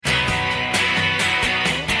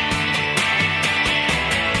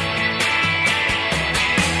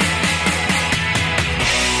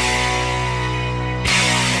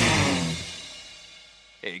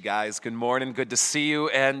guys. Good morning. Good to see you.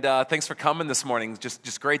 And thanks for coming this morning.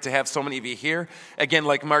 Just great to have so many of you here. Again,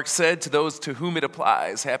 like Mark said, to those to whom it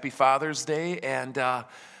applies, happy Father's Day. And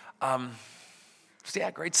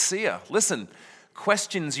great to see you. Listen,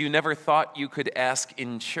 questions you never thought you could ask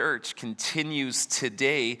in church continues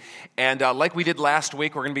today. And like we did last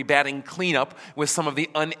week, we're going to be batting cleanup with some of the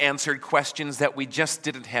unanswered questions that we just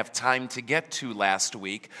didn't have time to get to last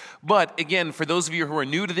week. But again, for those of you who are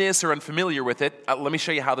new to this or unfamiliar with it, let me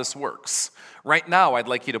show you how this works. Right now, I'd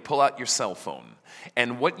like you to pull out your cell phone.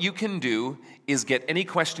 And what you can do is get any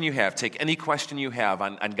question you have, take any question you have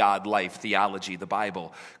on God, life, theology, the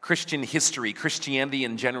Bible, Christian history, Christianity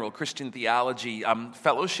in general, Christian theology,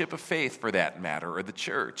 fellowship of faith for that matter, or the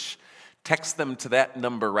church. Text them to that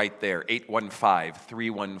number right there,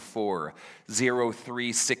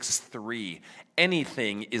 815-314-0363.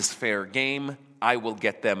 Anything is fair game. I will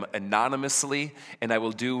get them anonymously, and I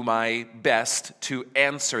will do my best to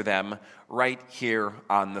answer them right here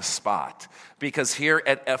on the spot. Because here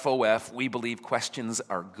at FOF, we believe questions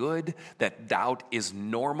are good, that doubt is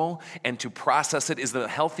normal, and to process it is the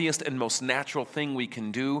healthiest and most natural thing we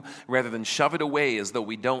can do, rather than shove it away as though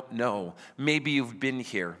we don't know. Maybe you've been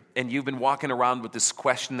here, and you've been walking around with this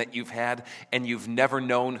question that you've had, and you've never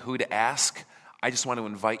known who to ask. I just want to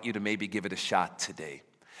invite you to maybe give it a shot today.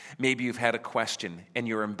 Maybe you've had a question and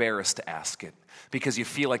you're embarrassed to ask it because you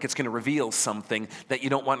feel like it's going to reveal something that you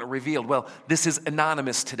don't want to reveal. Well, this is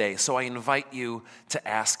anonymous today, so I invite you to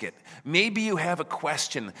ask it. Maybe you have a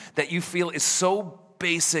question that you feel is so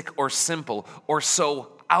basic or simple or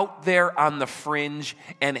so out there on the fringe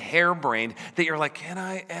and harebrained that you're like, can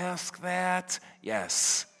I ask that?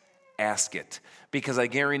 Yes, ask it. Because I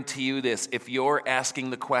guarantee you this, if you're asking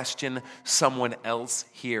the question, someone else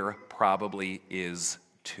here probably is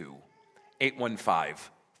too.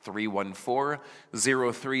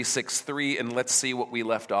 815-314-0363, and let's see what we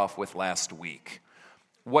left off with last week.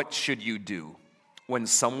 What should you do when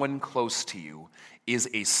someone close to you is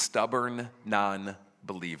a stubborn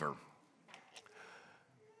non-believer?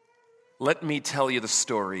 Let me tell you the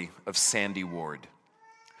story of Sandy Ward.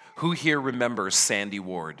 Who here remembers Sandy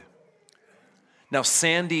Ward? Now,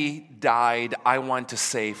 Sandy died, I want to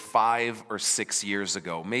say 5 or 6 years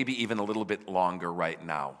ago, maybe even a little bit longer right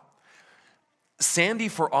now. Sandy,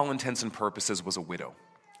 for all intents and purposes, was a widow.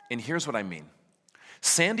 And here's what I mean.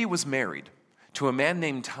 Sandy was married to a man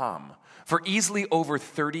named Tom for easily over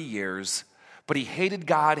 30 years, but he hated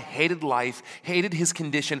God, hated life, hated his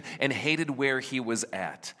condition, and hated where he was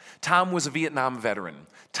at. Tom was a Vietnam veteran.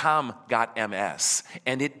 Tom got MS,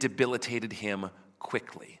 and it debilitated him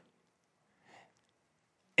quickly.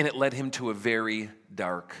 And it led him to a very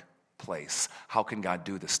dark place. How can God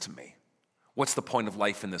do this to me? What's the point of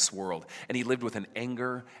life in this world? And he lived with an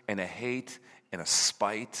anger and a hate and a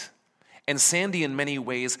spite. And Sandy, in many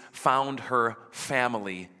ways, found her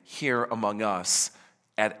family here among us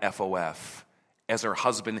at FOF as her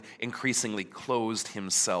husband increasingly closed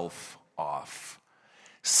himself off.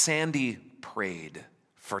 Sandy prayed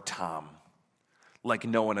for Tom like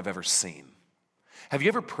no one I've ever seen. Have you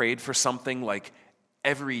ever prayed for something like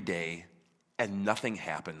every day and nothing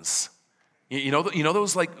happens? You know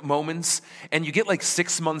those like moments, and you get like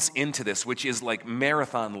 6 months into this, which is like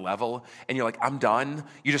marathon level, and you're like, I'm done.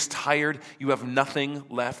 You're just tired. You have nothing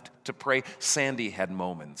left to pray. Sandy had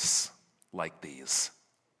moments like these.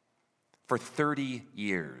 For 30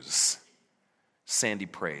 years, Sandy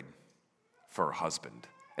prayed for her husband.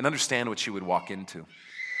 And understand what she would walk into.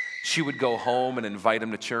 She would go home and invite him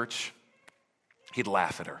to church. He'd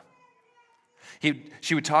laugh at her.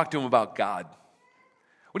 She would talk to him about God.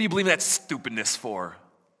 What do you believe in that stupidness for?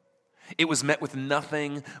 It was met with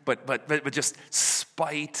nothing but just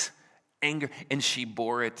spite, anger, and she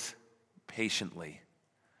bore it patiently.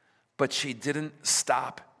 But she didn't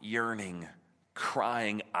stop yearning,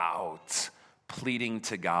 crying out, pleading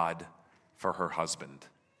to God for her husband.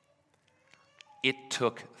 It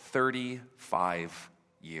took 35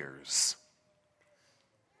 years.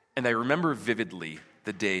 And I remember vividly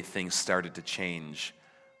the day things started to change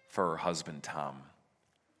for her husband, Tom.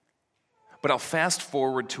 But I'll fast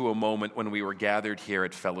forward to a moment when we were gathered here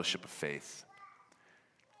at Fellowship of Faith,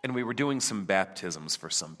 and we were doing some baptisms for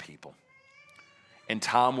some people. And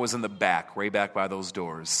Tom was in the back, way back by those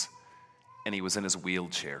doors, and he was in his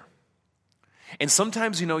wheelchair. And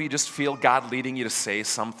sometimes, you just feel God leading you to say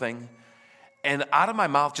something, and out of my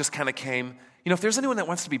mouth just kind of came, if there's anyone that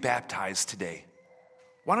wants to be baptized today,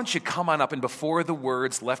 why don't you come on up? And before the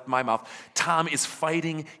words left my mouth, Tom is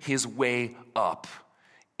fighting his way up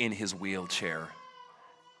in his wheelchair.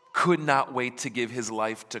 Could not wait to give his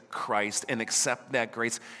life to Christ and accept that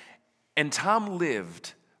grace. And Tom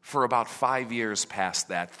lived for about 5 years past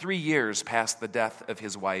that, 3 years past the death of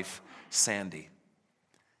his wife, Sandy.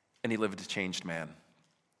 And he lived a changed man.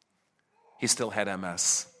 He still had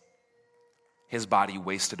MS. His body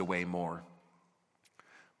wasted away more.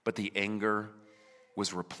 But the anger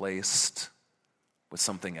was replaced with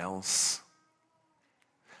something else.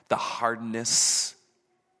 The hardness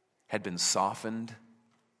had been softened,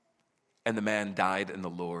 and the man died in the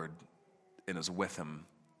Lord and is with him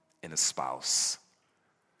and his spouse.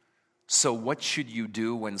 So what should you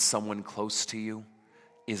do when someone close to you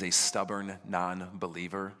is a stubborn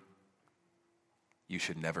non-believer? You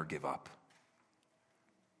should never give up.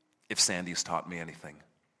 If Sandy's taught me anything,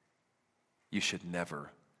 you should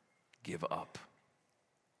never give up.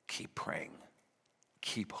 Keep praying,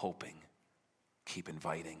 keep hoping, keep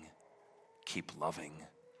inviting, keep loving,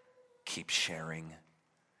 keep sharing,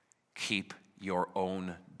 keep your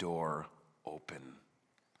own door open.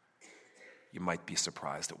 You might be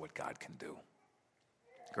surprised at what God can do.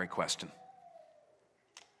 Great question.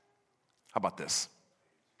 How about this?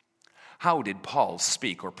 How did Paul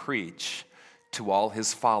speak or preach to all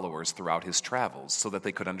his followers throughout his travels so that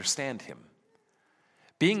they could understand him?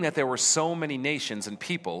 Being that there were so many nations and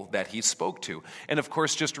people that he spoke to. And of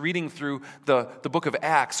course, just reading through the book of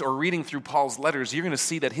Acts or reading through Paul's letters, you're going to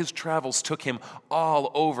see that his travels took him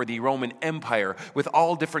all over the Roman Empire with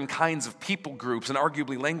all different kinds of people groups and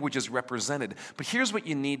arguably languages represented. But here's what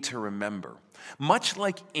you need to remember. Much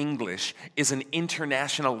like English is an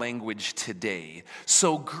international language today,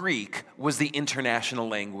 so Greek was the international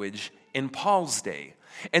language in Paul's day.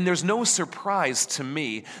 And there's no surprise to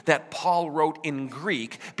me that Paul wrote in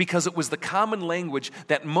Greek because it was the common language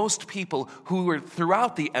that most people who were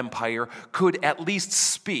throughout the empire could at least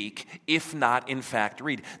speak, if not in fact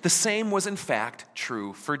read. The same was in fact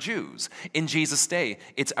true for Jews. In Jesus' day,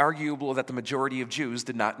 it's arguable that the majority of Jews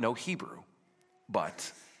did not know Hebrew,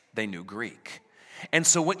 but they knew Greek. And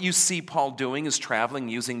so what you see Paul doing is traveling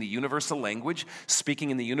using the universal language,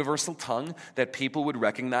 speaking in the universal tongue that people would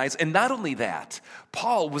recognize. And not only that,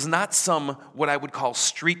 Paul was not some what I would call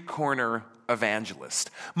street corner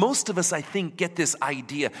evangelist. Most of us, I think, get this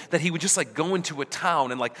idea that he would just like go into a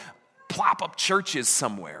town and like plop up churches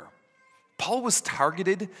somewhere. Paul was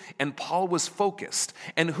targeted and Paul was focused.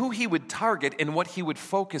 And who he would target and what he would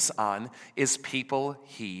focus on is people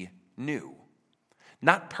he knew.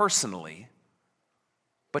 Not personally,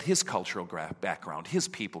 but his cultural background, his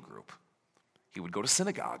people group. He would go to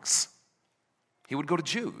synagogues. He would go to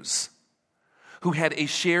Jews who had a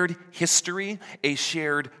shared history, a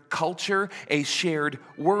shared culture, a shared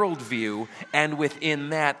worldview, and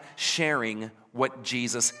within that, sharing what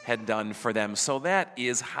Jesus had done for them. So that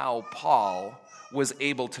is how Paul was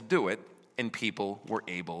able to do it, and people were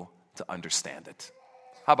able to understand it.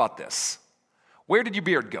 How about this? Where did your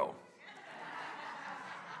beard go?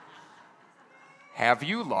 Have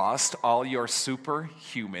you lost all your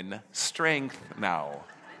superhuman strength now?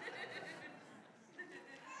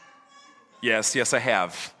 Yes, I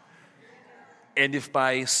have. And if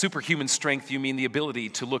by superhuman strength you mean the ability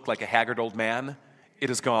to look like a haggard old man, it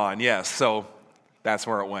is gone, yes. So that's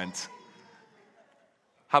where it went.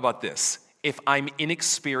 How about this? If I'm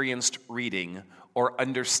inexperienced reading or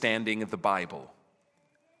understanding the Bible,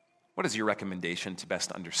 what is your recommendation to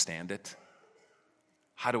best understand it?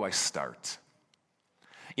 How do I start?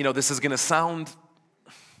 You know, this isn't going to sound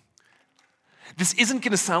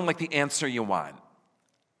like the answer you want,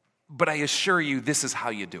 but I assure you this is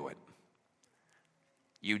how you do it.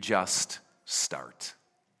 You just start.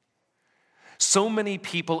 So many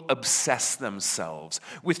people obsess themselves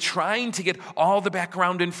with trying to get all the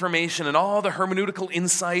background information and all the hermeneutical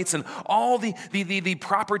insights and all the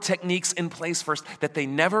proper techniques in place first that they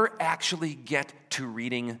never actually get to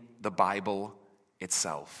reading the Bible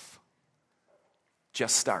itself.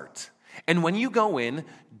 Just start. And when you go in,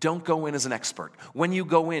 don't go in as an expert. When you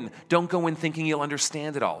go in, don't go in thinking you'll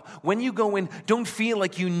understand it all. When you go in, don't feel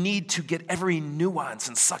like you need to get every nuance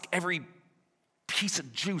and suck every piece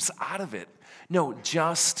of juice out of it. No,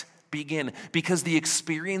 just begin. Because the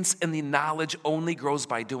experience and the knowledge only grows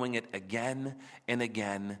by doing it again and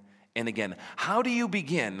again and again. How do you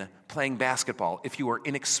begin playing basketball if you are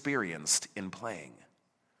inexperienced in playing?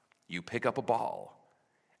 You pick up a ball.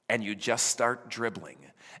 And you just start dribbling,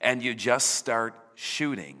 and you just start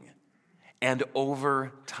shooting, and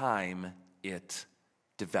over time, it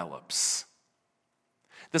develops.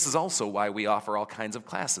 This is also why we offer all kinds of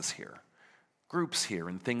classes here, groups here,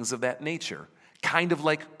 and things of that nature, kind of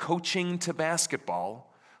like coaching to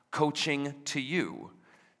basketball, coaching to you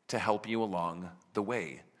to help you along the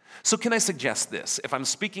way. So can I suggest this? If I'm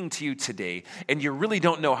speaking to you today and you really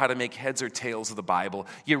don't know how to make heads or tails of the Bible,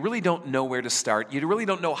 you really don't know where to start, you really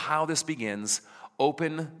don't know how this begins,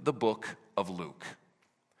 open the book of Luke.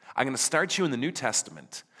 I'm going to start you in the New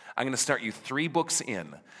Testament. I'm going to start you 3 books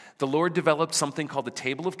in. The Lord developed something called the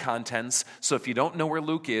table of contents, so if you don't know where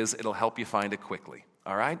Luke is, it'll help you find it quickly.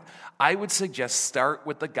 All right? I would suggest start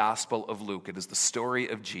with the Gospel of Luke. It is the story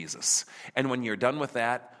of Jesus. And when you're done with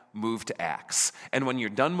that, move to Acts. And when you're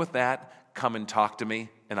done with that, come and talk to me,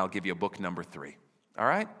 and I'll give you book number 3. All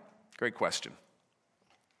right? Great question.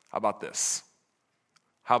 How about this?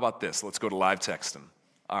 Let's go to live texting.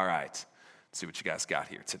 All right. Let's see what you guys got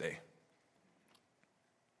here today.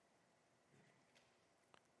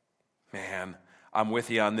 Man, I'm with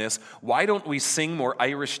you on this. Why don't we sing more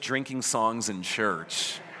Irish drinking songs in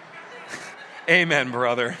church? Amen,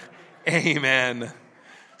 brother. Amen.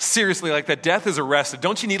 Seriously, like that death is arrested.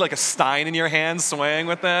 Don't you need like a stein in your hand swaying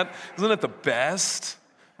with that? Isn't it the best?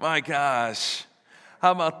 My gosh.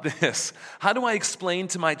 How about this? How do I explain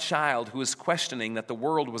to my child who is questioning that the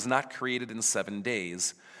world was not created in 7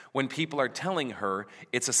 days when people are telling her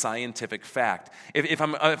it's a scientific fact? If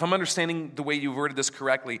I'm understanding the way you worded this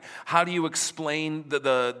correctly, how do you explain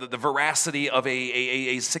the veracity of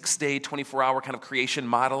a 6-day, 24-hour kind of creation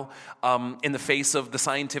model in the face of the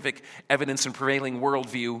scientific evidence and prevailing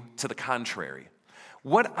worldview to the contrary?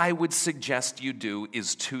 What I would suggest you do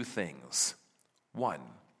is 2 things. 1,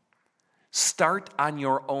 start on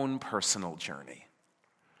your own personal journey.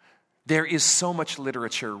 There is so much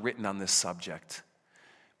literature written on this subject.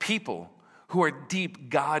 People who are deep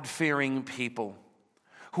God-fearing people,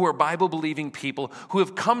 who are Bible-believing people, who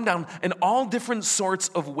have come down in all different sorts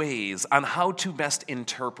of ways on how to best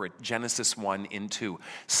interpret Genesis 1 and 2.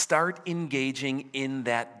 Start engaging in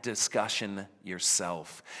that discussion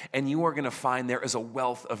yourself. And you are going to find there is a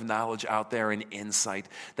wealth of knowledge out there and insight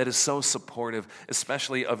that is so supportive,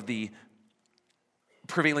 especially of the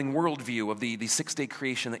prevailing worldview of the 6-day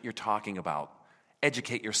creation that you're talking about.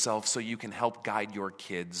 Educate yourself so you can help guide your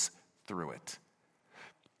kids through it.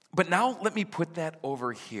 But now let me put that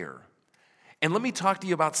over here. And let me talk to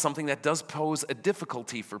you about something that does pose a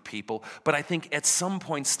difficulty for people, but I think at some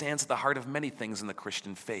point stands at the heart of many things in the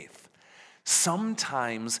Christian faith.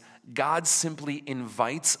 Sometimes God simply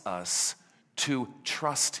invites us to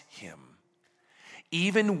trust Him,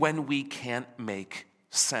 even when we can't make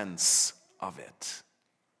sense of it.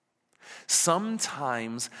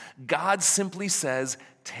 Sometimes God simply says,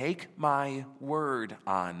 take my word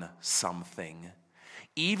on something,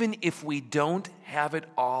 even if we don't have it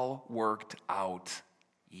all worked out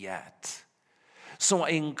yet. So I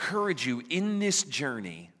encourage you in this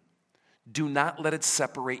journey, do not let it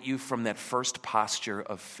separate you from that first posture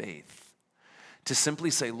of faith. To simply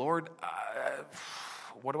say, Lord,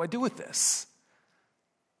 what do I do with this?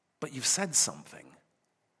 But you've said something.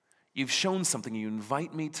 You've shown something. You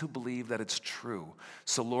invite me to believe that it's true.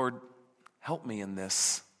 So, Lord, help me in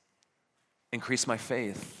this. Increase my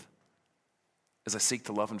faith as I seek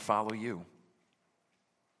to love and follow you.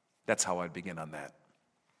 That's how I'd begin on that.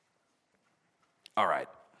 All right.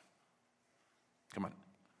 Come on.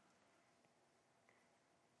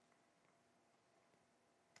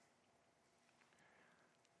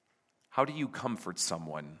 How do you comfort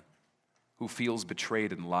someone who feels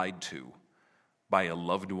betrayed and lied to by a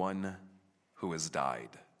loved one who has died?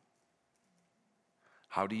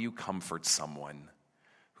 How do you comfort someone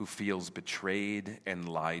who feels betrayed and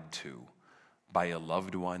lied to by a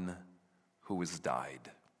loved one who has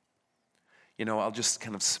died? You know, I'll just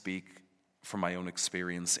kind of speak from my own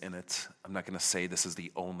experience in it. I'm not going to say this is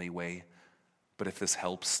the only way, but if this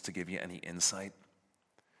helps to give you any insight,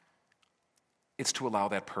 it's to allow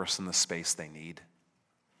that person the space they need,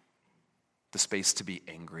 the space to be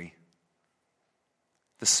angry,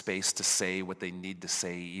 the space to say what they need to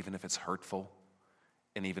say, even if it's hurtful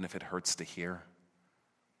and even if it hurts to hear.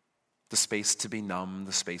 The space to be numb,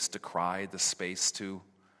 the space to cry, the space to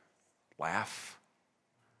laugh.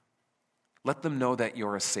 Let them know that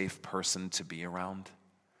you're a safe person to be around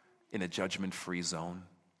in a judgment-free zone.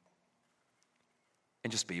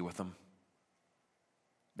 And just be with them.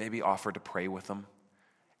 Maybe offer to pray with them.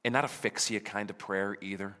 And not a fix-you kind of prayer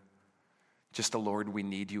either. Just a Lord, we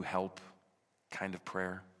need you help kind of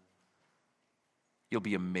prayer. You'll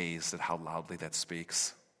be amazed at how loudly that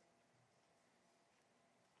speaks.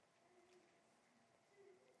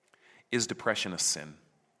 Is depression a sin?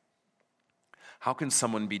 How can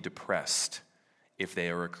someone be depressed if they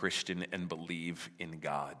are a Christian and believe in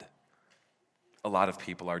God? A lot of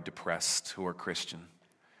people are depressed who are Christian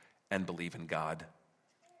and believe in God.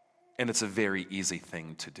 And it's a very easy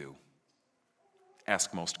thing to do.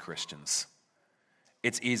 Ask most Christians.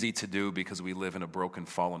 It's easy to do because we live in a broken,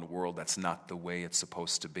 fallen world. That's not the way it's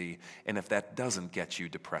supposed to be. And if that doesn't get you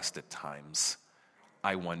depressed at times,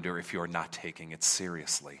 I wonder if you're not taking it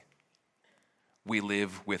seriously. We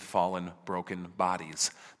live with fallen, broken bodies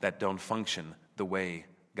that don't function the way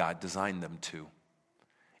God designed them to.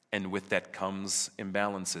 And with that comes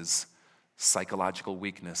imbalances, psychological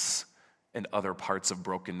weakness, and other parts of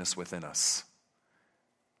brokenness within us.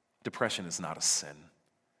 Depression is not a sin,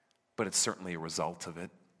 but it's certainly a result of it.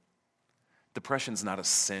 Depression's not a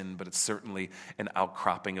sin, but it's certainly an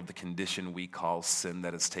outcropping of the condition we call sin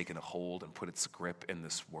that has taken a hold and put its grip in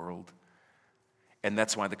this world. And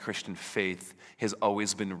that's why the Christian faith has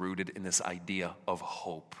always been rooted in this idea of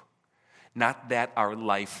hope. Not that our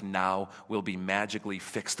life now will be magically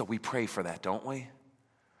fixed, though we pray for that, don't we?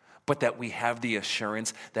 But that we have the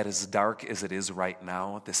assurance that as dark as it is right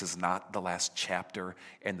now, this is not the last chapter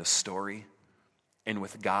in the story. And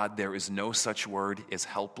with God, there is no such word as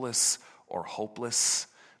helpless or hopeless,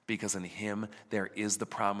 because in Him there is the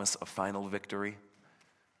promise of final victory.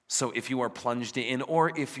 So if you are plunged in,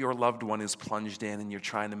 or if your loved one is plunged in and you're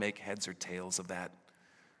trying to make heads or tails of that,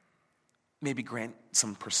 maybe grant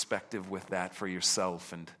some perspective with that for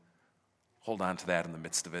yourself and hold on to that in the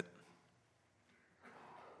midst of it.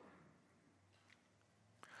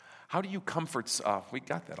 How do you comfort? We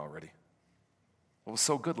got that already. Well, it was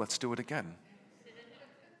so good, let's do it again.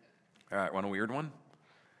 All right, want a weird one?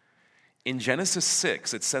 In Genesis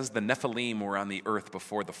 6, it says the Nephilim were on the earth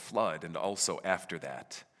before the flood and also after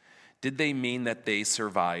that. Did they mean that they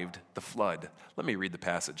survived the flood? Let me read the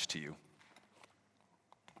passage to you.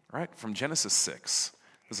 All right, from Genesis 6.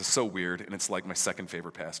 This is so weird, and it's like my second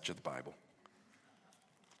favorite passage of the Bible.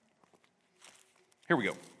 Here we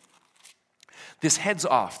go. This heads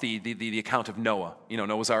off the account of Noah,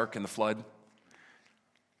 Noah's Ark and the flood.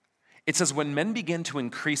 It says, when men began to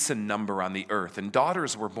increase in number on the earth, and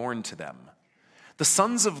daughters were born to them, the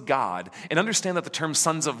sons of God, and understand that the term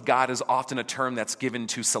sons of God is often a term that's given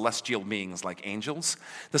to celestial beings like angels.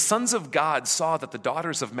 The sons of God saw that the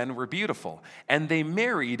daughters of men were beautiful, and they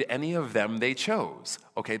married any of them they chose.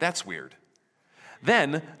 Okay, that's weird.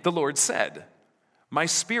 Then the Lord said, my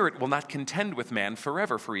spirit will not contend with man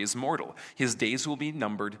forever, for he is mortal. His days will be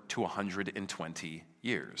numbered to 120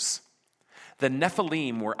 years. The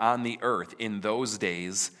Nephilim were on the earth in those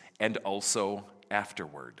days and also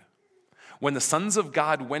afterward, when the sons of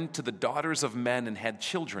God went to the daughters of men and had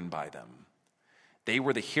children by them. They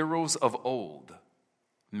were the heroes of old,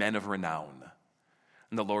 men of renown.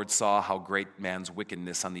 And the Lord saw how great man's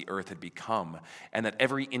wickedness on the earth had become, and that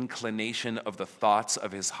every inclination of the thoughts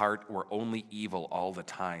of his heart were only evil all the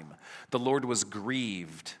time. The Lord was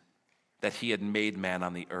grieved that he had made man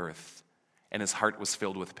on the earth, and his heart was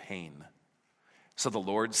filled with pain. So the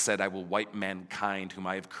Lord said, I will wipe mankind whom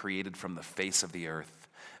I have created from the face of the earth,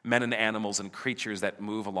 men and animals and creatures that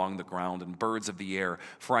move along the ground and birds of the air,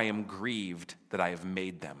 for I am grieved that I have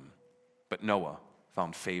made them. But Noah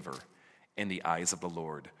found favor in the eyes of the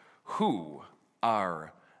Lord. Who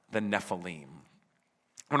are the Nephilim?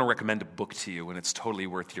 I want to recommend a book to you, and it's totally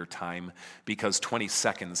worth your time because 20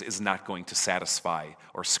 seconds is not going to satisfy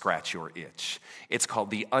or scratch your itch. It's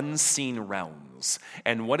called The Unseen Realms,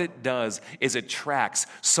 and what it does is it tracks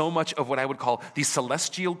so much of what I would call the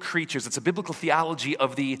celestial creatures. It's a biblical theology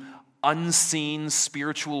of the unseen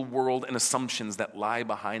spiritual world and assumptions that lie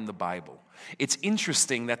behind the Bible. It's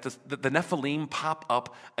interesting that the Nephilim pop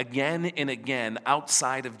up again and again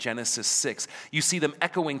outside of Genesis 6. You see them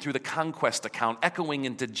echoing through the conquest account, echoing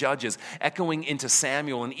into Judges, echoing into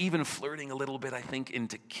Samuel, and even flirting a little bit, I think,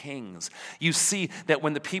 into Kings. You see that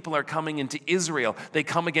when the people are coming into Israel, they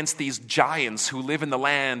come against these giants who live in the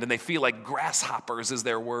land, and they feel like grasshoppers is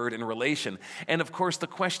their word in relation. And of course, the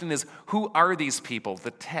question is, who are these people? The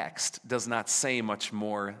text does not say much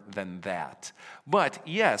more than that. But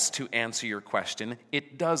yes, to answer your question,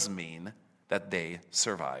 it does mean that they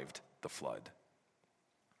survived the flood.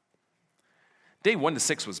 Day 1 to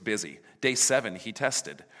 6 was busy. Day 7, he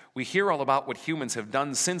tested. We hear all about what humans have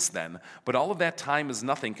done since then, but all of that time is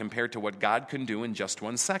nothing compared to what God can do in just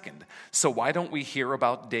 1 second. So why don't we hear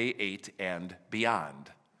about day 8 and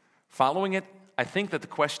beyond? Following it, I think that the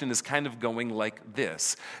question is kind of going like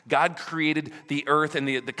this. God created the earth and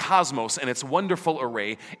the cosmos and its wonderful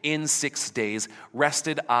array in 6 days,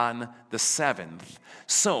 rested on the 7th.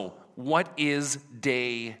 So, what is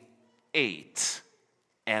day 8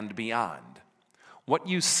 and beyond? What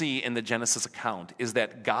you see in the Genesis account is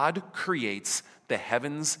that God creates the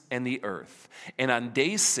heavens and the earth. And on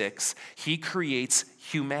day 6, he creates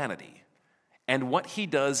humanity. And what he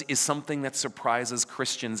does is something that surprises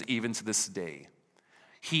Christians even to this day.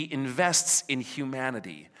 He invests in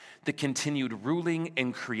humanity, the continued ruling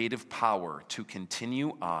and creative power to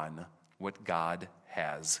continue on what God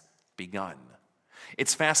has begun.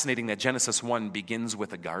 It's fascinating that Genesis 1 begins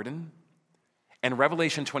with a garden, and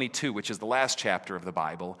Revelation 22, which is the last chapter of the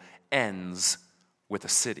Bible, ends with a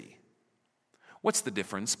city. What's the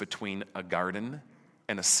difference between a garden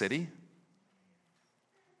and a city?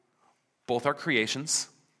 Both are creations.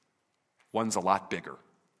 One's a lot bigger,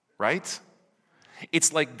 right?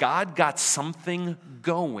 It's like God got something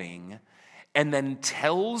going and then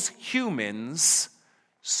tells humans,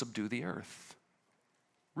 subdue the earth,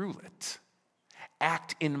 rule it,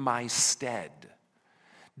 act in my stead,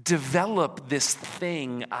 develop this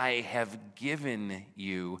thing I have given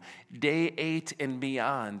you. Day 8 and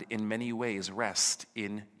beyond, in many ways, rest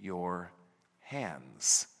in your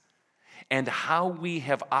hands. And how we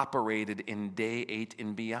have operated in day 8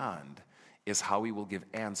 and beyond is how we will give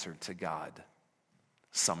answer to God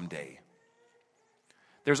someday.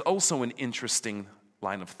 There's also an interesting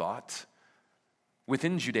line of thought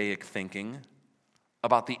within Judaic thinking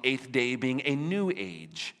about the 8th day being a new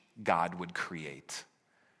age God would create.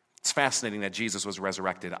 It's fascinating that Jesus was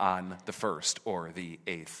resurrected on the 1st or the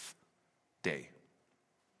 8th day.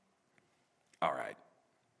 All right.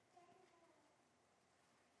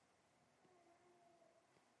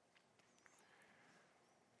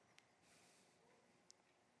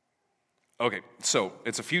 Okay, so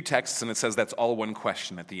it's a few texts and it says that's all one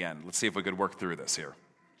question at the end. Let's see if we could work through this here.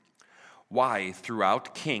 Why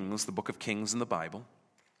throughout Kings, the book of Kings in the Bible,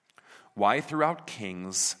 why throughout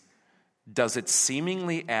Kings does it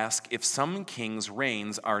seemingly ask if some kings'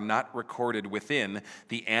 reigns are not recorded within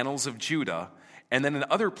the annals of Judah, and then in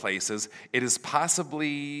other places it is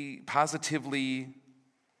positively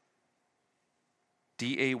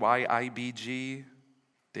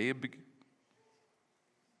Daybg?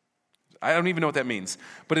 I don't even know what that means.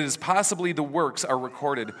 But it is possibly the works are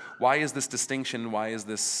recorded. Why is this distinction?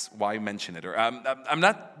 Why mention it? Or I'm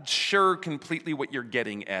not sure completely what you're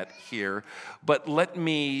getting at here, but let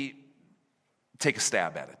me take a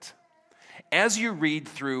stab at it. As you read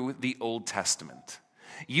through the Old Testament,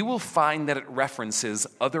 you will find that it references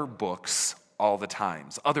other books all the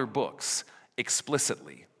times, other books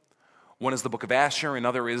explicitly. One is the book of Asher,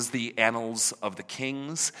 another is the Annals of the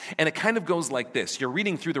Kings. And it kind of goes like this. You're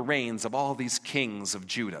reading through the reigns of all these kings of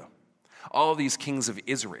Judah, all these kings of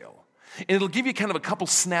Israel. And it'll give you kind of a couple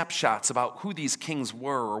snapshots about who these kings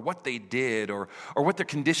were or what they did or what their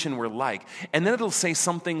condition were like. And then it'll say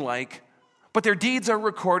something like, but their deeds are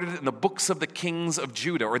recorded in the books of the kings of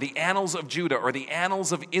Judah or the annals of Judah or the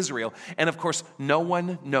annals of Israel. And of course, no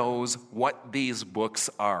one knows what these books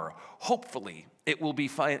are. Hopefully, it will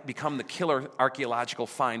become the killer archaeological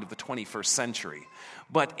find of the 21st century.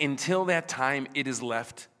 But until that time, it is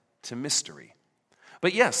left to mystery.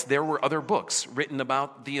 But yes, there were other books written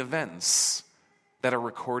about the events that are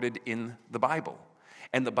recorded in the Bible.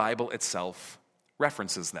 And the Bible itself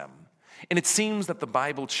references them. And it seems that the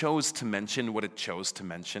Bible chose to mention what it chose to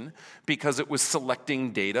mention because it was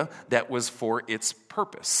selecting data that was for its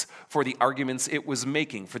purpose, for the arguments it was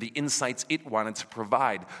making, for the insights it wanted to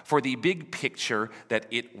provide, for the big picture that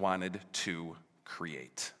it wanted to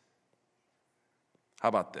create. How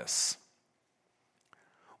about this?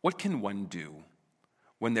 What can one do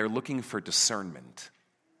when they're looking for discernment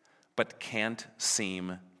but can't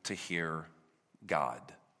seem to hear God?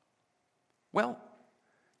 Well,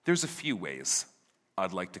 there's a few ways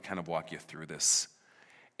I'd like to kind of walk you through this.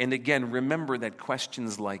 And again, remember that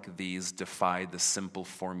questions like these defy the simple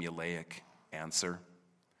formulaic answer.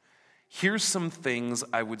 Here's some things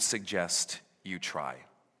I would suggest you try.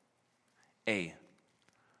 A,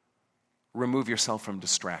 remove yourself from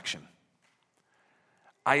distraction.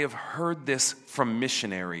 I have heard this from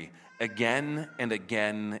missionary again and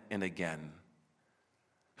again and again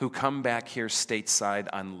who come back here stateside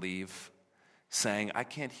on leave saying, I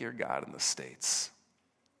can't hear God in the States.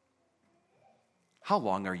 How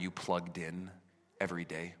long are you plugged in every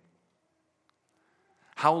day?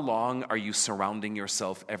 How long are you surrounding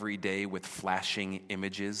yourself every day with flashing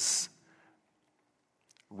images,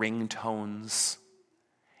 ringtones,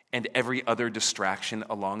 and every other distraction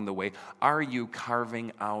along the way? Are you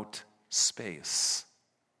carving out space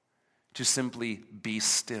to simply be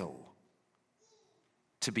still,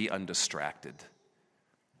 to be undistracted?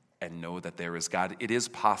 And know that there is God. It is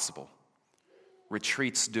possible.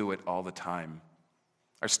 Retreats do it all the time.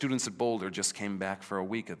 Our students at Boulder just came back for a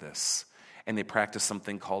week of this, and they practiced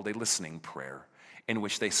something called a listening prayer, in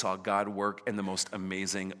which they saw God work in the most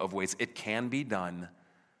amazing of ways. It can be done,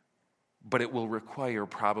 but it will require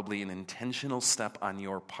probably an intentional step on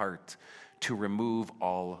your part to remove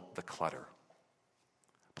all the clutter.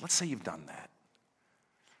 But let's say you've done that.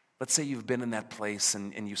 Let's say you've been in that place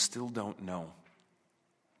and you still don't know.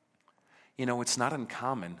 You know, it's not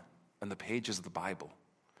uncommon in the pages of the Bible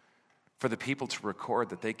for the people to record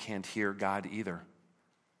that they can't hear God either.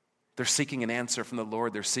 They're seeking an answer from the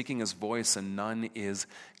Lord. They're seeking his voice, and none is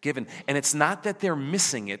given. And it's not that they're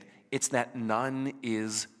missing it. It's that none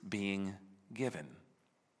is being given.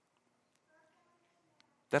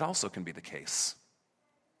 That also can be the case.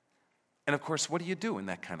 And of course, what do you do in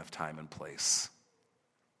that kind of time and place?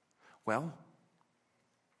 Well,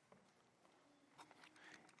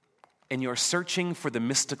 in your searching for the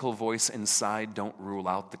mystical voice inside, don't rule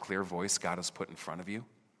out the clear voice God has put in front of you.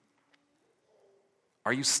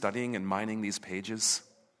 Are you studying and mining these pages?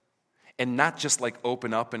 And not just like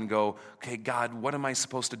open up and go, okay, God, what am I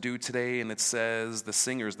supposed to do today? And it says the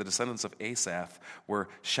singers, the descendants of Asaph, were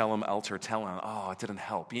Shalom, Alter, Telon. Oh, it didn't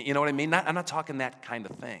help. You know what I mean? I'm not talking that kind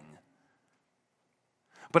of thing.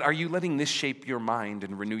 But are you letting this shape your mind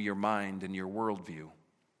and renew your mind and your worldview?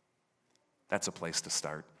 That's a place to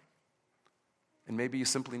start. And maybe you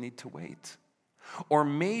simply need to wait. Or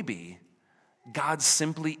maybe God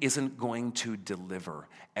simply isn't going to deliver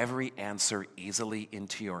every answer easily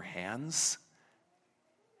into your hands.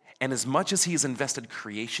 And as much as he has invested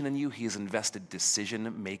creation in you, he has invested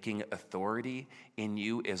decision-making authority in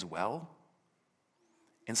you as well.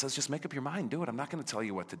 And says, just make up your mind, do it. I'm not going to tell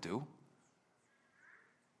you what to do.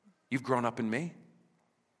 You've grown up in me.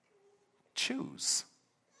 Choose.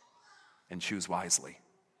 And choose wisely.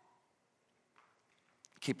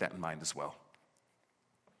 Keep that in mind as well.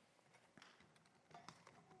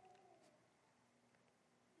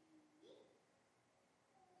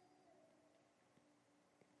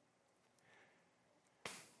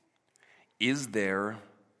 Is there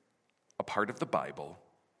a part of the Bible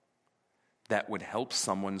that would help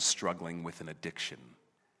someone struggling with an addiction?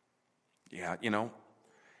 Yeah, you know,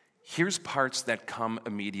 here's parts that come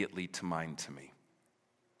immediately to mind to me.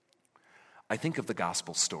 I think of the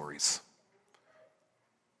gospel stories,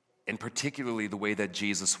 and particularly the way that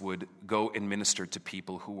Jesus would go and minister to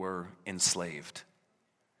people who were enslaved.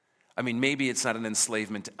 I mean, maybe it's not an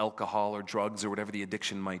enslavement to alcohol or drugs or whatever the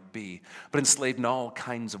addiction might be, but enslaved in all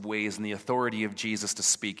kinds of ways, and the authority of Jesus to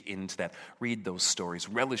speak into that. Read those stories,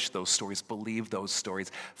 relish those stories, believe those stories,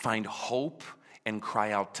 find hope and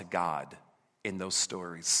cry out to God in those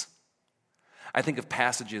stories. I think of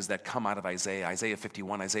passages that come out of Isaiah, Isaiah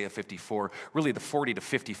 51, Isaiah 54. Really, the 40 to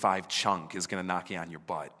 55 chunk is going to knock you on your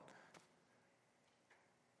butt.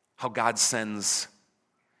 How God sends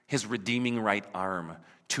his redeeming right arm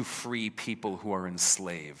to free people who are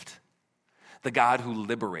enslaved. The God who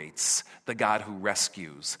liberates, the God who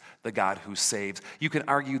rescues, the God who saves. You can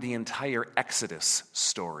argue the entire Exodus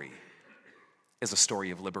story is a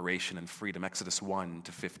story of liberation and freedom, Exodus 1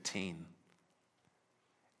 to 15.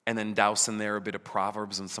 And then douse in there a bit of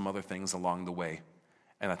Proverbs and some other things along the way.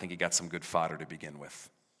 And I think you got some good fodder to begin with.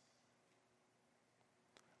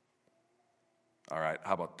 All right,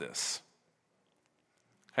 how about this?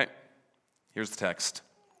 Hey, here's the text.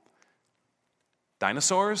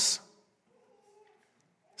 Dinosaurs?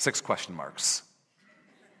 6 question marks.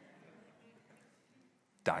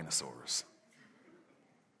 Dinosaurs.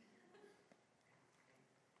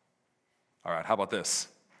 All right, how about this?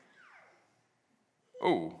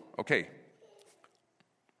 Oh, okay.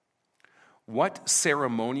 What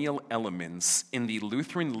ceremonial elements in the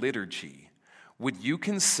Lutheran liturgy would you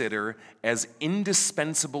consider as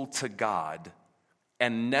indispensable to God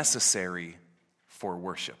and necessary for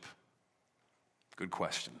worship? Good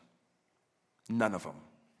question. None of them.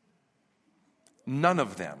 None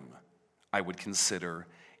of them I would consider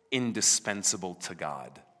indispensable to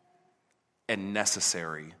God and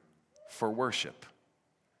necessary for worship.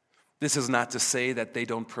 This is not to say that they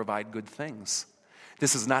don't provide good things.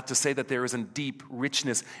 This is not to say that there isn't deep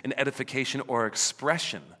richness and edification or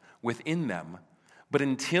expression within them. But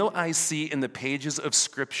until I see in the pages of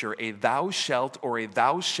Scripture a thou shalt or a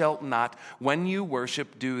thou shalt not, when you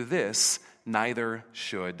worship, do this, neither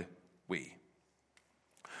should we.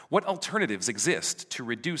 What alternatives exist to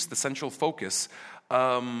reduce the central focus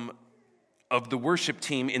of the worship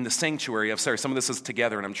team in the sanctuary? Some of this is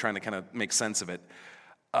together and I'm trying to kind of make sense of it.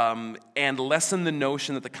 And lessen the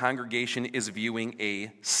notion that the congregation is viewing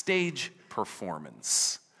a stage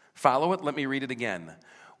performance. Follow it? Let me read it again.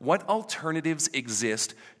 What alternatives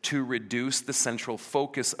exist to reduce the central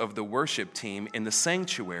focus of the worship team in the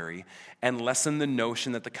sanctuary and lessen the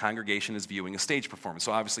notion that the congregation is viewing a stage performance?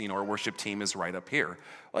 So obviously, our worship team is right up here.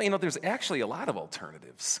 Well, there's actually a lot of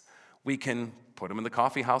alternatives. We can put them in the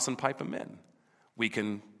coffee house and pipe them in. We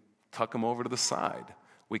can tuck them over to the side.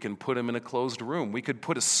 We can put them in a closed room. We could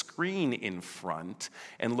put a screen in front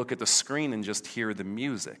and look at the screen and just hear the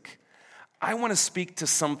music. I want to speak to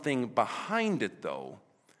something behind it, though,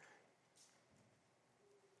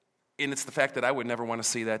 and it's the fact that I would never want to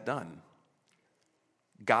see that done.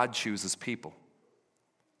 God chooses people.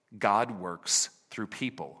 God works through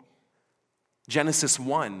people. Genesis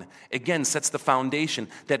 1, again, sets the foundation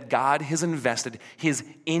that God has invested his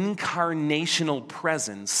incarnational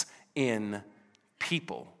presence in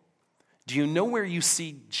people. Do you know where you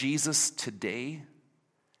see Jesus today?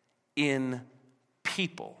 In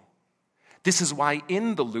people. This is why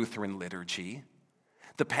in the Lutheran liturgy,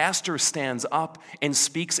 the pastor stands up and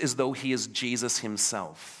speaks as though he is Jesus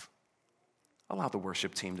himself. Allow the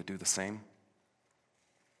worship team to do the same.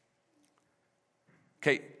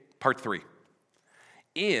 Okay, part 3.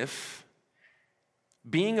 If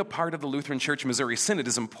being a part of the Lutheran Church Missouri Synod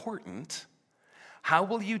is important, how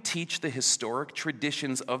will you teach the historic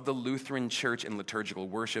traditions of the Lutheran Church and liturgical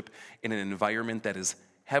worship in an environment that is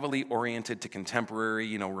heavily oriented to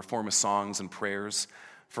contemporary, reformist songs and prayers?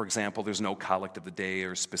 For example, there's no collect of the day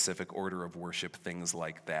or specific order of worship, things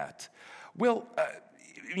like that. Well,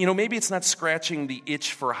 maybe it's not scratching the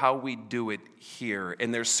itch for how we do it here.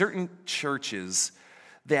 And there's certain churches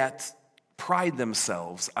that pride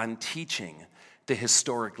themselves on teaching the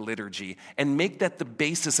historic liturgy and make that the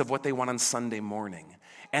basis of what they want on Sunday morning.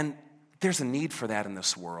 And there's a need for that in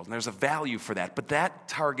this world, and there's a value for that. But that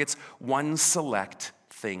targets one select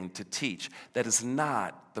thing to teach. That is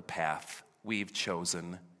not the path we've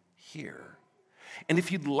chosen here. And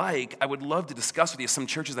if you'd like, I would love to discuss with you some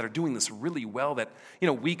churches that are doing this really well that,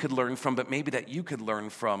 we could learn from, but maybe that you could learn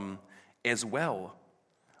from as well.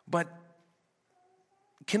 But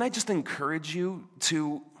can I just encourage you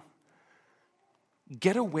to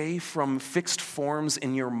get away from fixed forms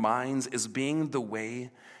in your minds as being the way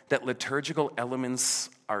that liturgical elements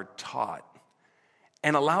are taught,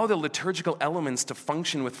 and allow the liturgical elements to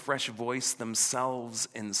function with fresh voice themselves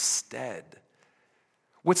instead?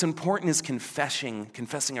 What's important is confessing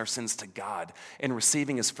our sins to God and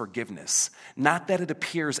receiving his forgiveness. Not that it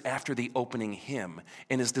appears after the opening hymn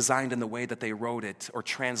and is designed in the way that they wrote it or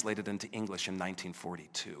translated into English in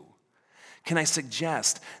 1942. Can I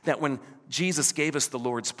suggest that when Jesus gave us the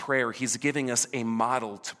Lord's Prayer, he's giving us a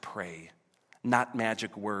model to pray, not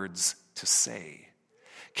magic words to say?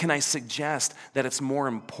 Can I suggest that it's more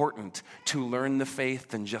important to learn the faith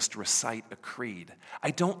than just recite a creed?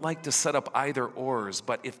 I don't like to set up either ors,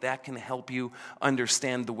 but if that can help you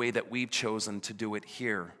understand the way that we've chosen to do it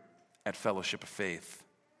here at Fellowship of Faith.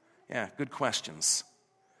 Yeah, good questions.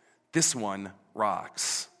 This one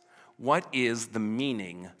rocks. What is the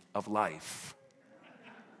meaning of life?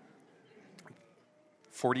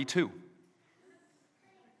 42.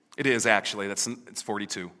 It is actually, it's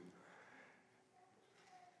 42.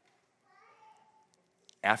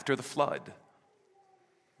 After the flood,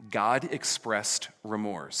 God expressed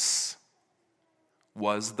remorse.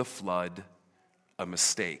 Was the flood a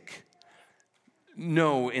mistake?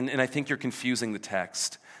 No, and I think you're confusing the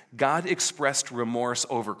text. God expressed remorse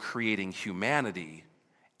over creating humanity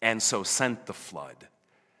and so sent the flood.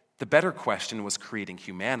 The better question was creating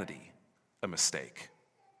humanity a mistake?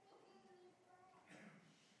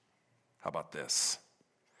 How about this?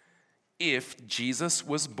 If Jesus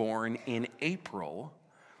was born in April,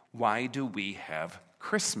 why do we have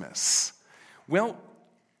Christmas? Well,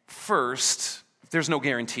 first, there's no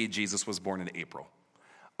guarantee Jesus was born in April.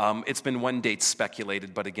 It's been one date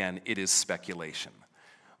speculated, but again, it is speculation.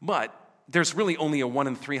 But there's really only a 1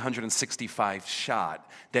 in 365 shot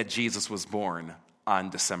that Jesus was born on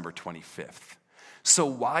December 25th. So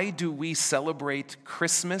why do we celebrate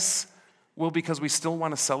Christmas? Well, because we still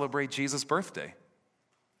want to celebrate Jesus' birthday.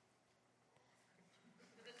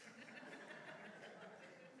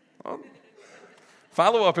 Well,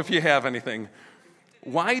 follow up if you have anything.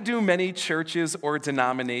 Why do many churches or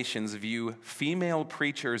denominations view female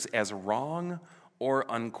preachers as wrong or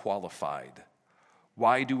unqualified?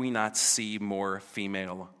 Why do we not see more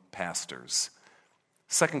female pastors?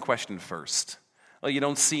 Second question first. Well, you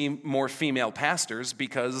don't see more female pastors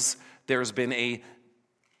because there's been a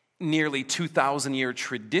nearly 2,000-year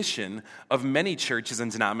tradition of many churches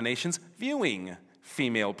and denominations viewing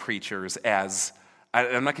female preachers as,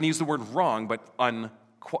 I'm not going to use the word wrong, but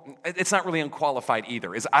it's not really unqualified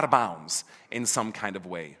either. It's out of bounds in some kind of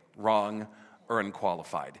way, wrong or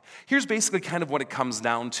unqualified. Here's basically kind of what it comes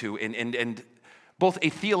down to, and both a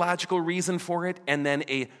theological reason for it and then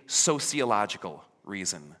a sociological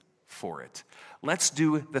reason for it. Let's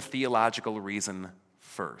do the theological reason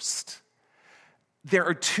first. There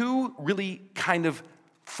are two really kind of,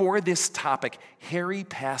 for this topic, hairy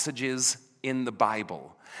passages in the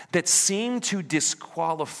Bible that seem to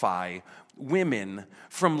disqualify women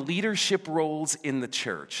from leadership roles in the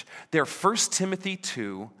church. They're 1 Timothy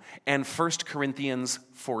 2 and 1 Corinthians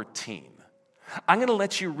 14. I'm going to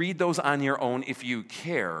let you read those on your own if you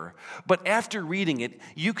care, but after reading it,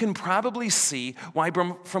 you can probably see why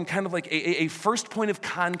from kind of like a first point of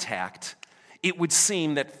contact, it would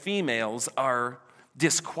seem that females are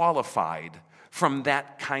disqualified from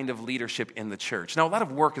that kind of leadership in the church. Now, a lot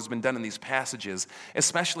of work has been done in these passages,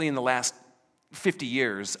 especially in the last 50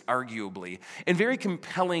 years, arguably, and very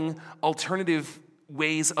compelling alternative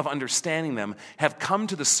ways of understanding them have come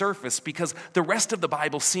to the surface because the rest of the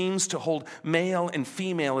Bible seems to hold male and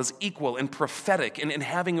female as equal and prophetic and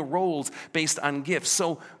having roles based on gifts.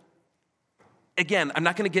 So, again, I'm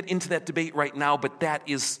not going to get into that debate right now, but that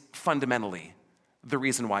is fundamentally the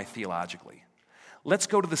reason why theologically. Let's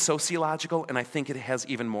go to the sociological, and I think it has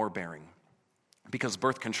even more bearing because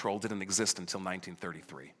birth control didn't exist until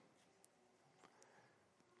 1933.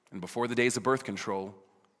 And before the days of birth control,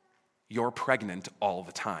 you're pregnant all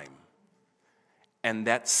the time. And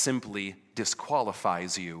that simply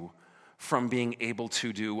disqualifies you from being able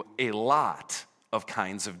to do a lot of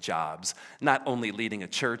kinds of jobs, not only leading a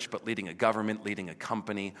church, but leading a government, leading a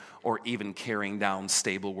company, or even carrying down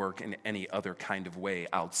stable work in any other kind of way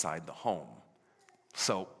outside the home.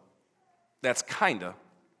 So that's kind of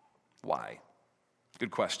why.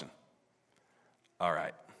 Good question. All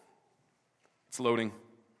right. It's loading.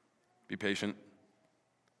 Be patient.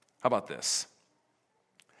 How about this?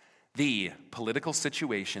 The political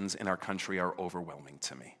situations in our country are overwhelming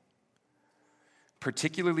to me,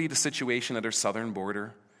 particularly the situation at our southern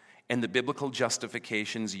border and the biblical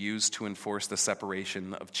justifications used to enforce the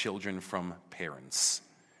separation of children from parents.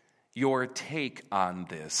 Your take on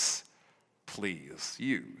this, please.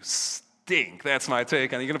 You stink. That's my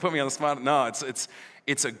take. And you're going to put me on the spot? No,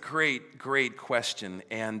 it's a great question.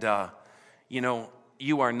 And,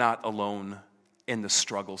 you are not alone in the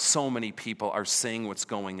struggle. So many people are seeing what's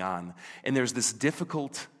going on. And there's this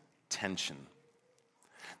difficult tension.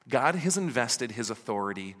 God has invested his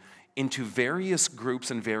authority into various groups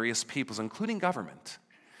and various peoples, including government,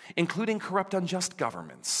 including corrupt, unjust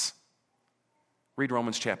governments. Read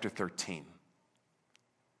Romans chapter 13.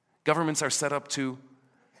 Governments are set up to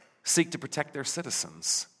seek to protect their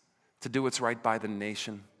citizens, to do what's right by the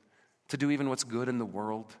nation, to do even what's good in the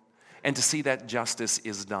world, and to see that justice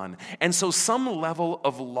is done. And so some level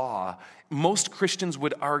of law, most Christians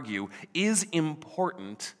would argue, is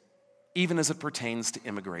important even as it pertains to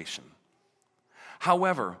immigration.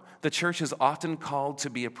 However, the church is often called to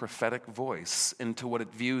be a prophetic voice into what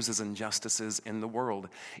it views as injustices in the world,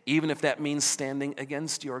 even if that means standing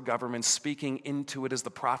against your government, speaking into it as the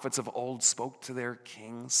prophets of old spoke to their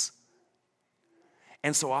kings.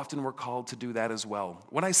 And so often we're called to do that as well.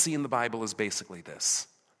 What I see in the Bible is basically this.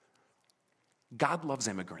 God loves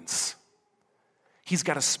immigrants. He's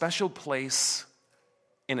got a special place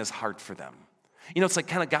in his heart for them. It's like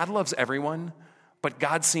kind of God loves everyone, but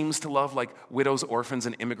God seems to love like widows, orphans,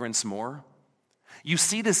 and immigrants more. You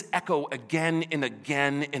see this echo again and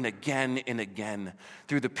again and again and again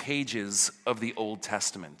through the pages of the Old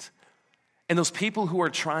Testament. And those people who are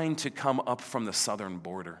trying to come up from the southern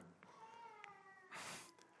border,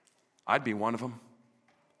 I'd be one of them.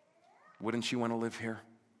 Wouldn't you want to live here?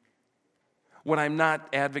 What I'm not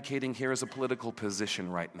advocating here is a political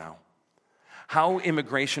position right now. How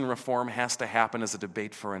immigration reform has to happen is a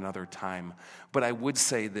debate for another time. But I would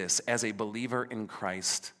say this, as a believer in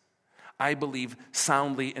Christ, I believe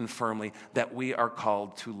soundly and firmly that we are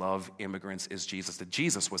called to love immigrants as Jesus did.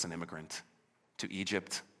 Jesus was an immigrant to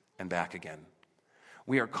Egypt and back again.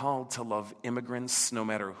 We are called to love immigrants no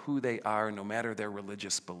matter who they are, no matter their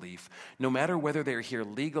religious belief, no matter whether they're here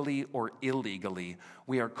legally or illegally.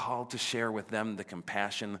 We are called to share with them the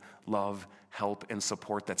compassion, love, help, and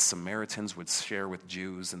support that Samaritans would share with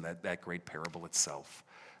Jews in that great parable itself.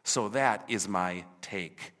 So that is my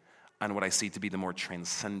take on what I see to be the more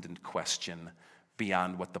transcendent question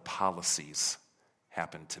beyond what the policies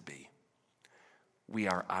happen to be. We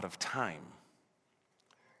are out of time.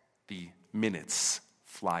 The minutes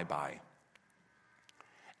fly by.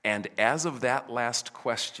 And as of that last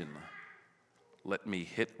question, let me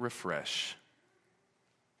hit refresh.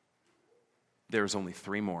 There's only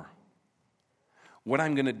 3 more. What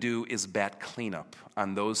I'm going to do is bat cleanup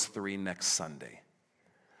on those 3 next Sunday.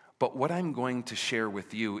 But what I'm going to share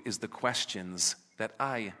with you is the questions that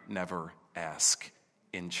I never ask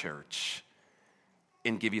in church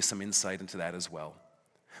and give you some insight into that as well.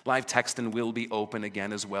 Live texting will be open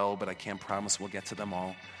again as well, but I can't promise we'll get to them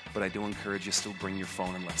all. But I do encourage you still bring your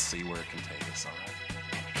phone and let's see where it can take us. All right.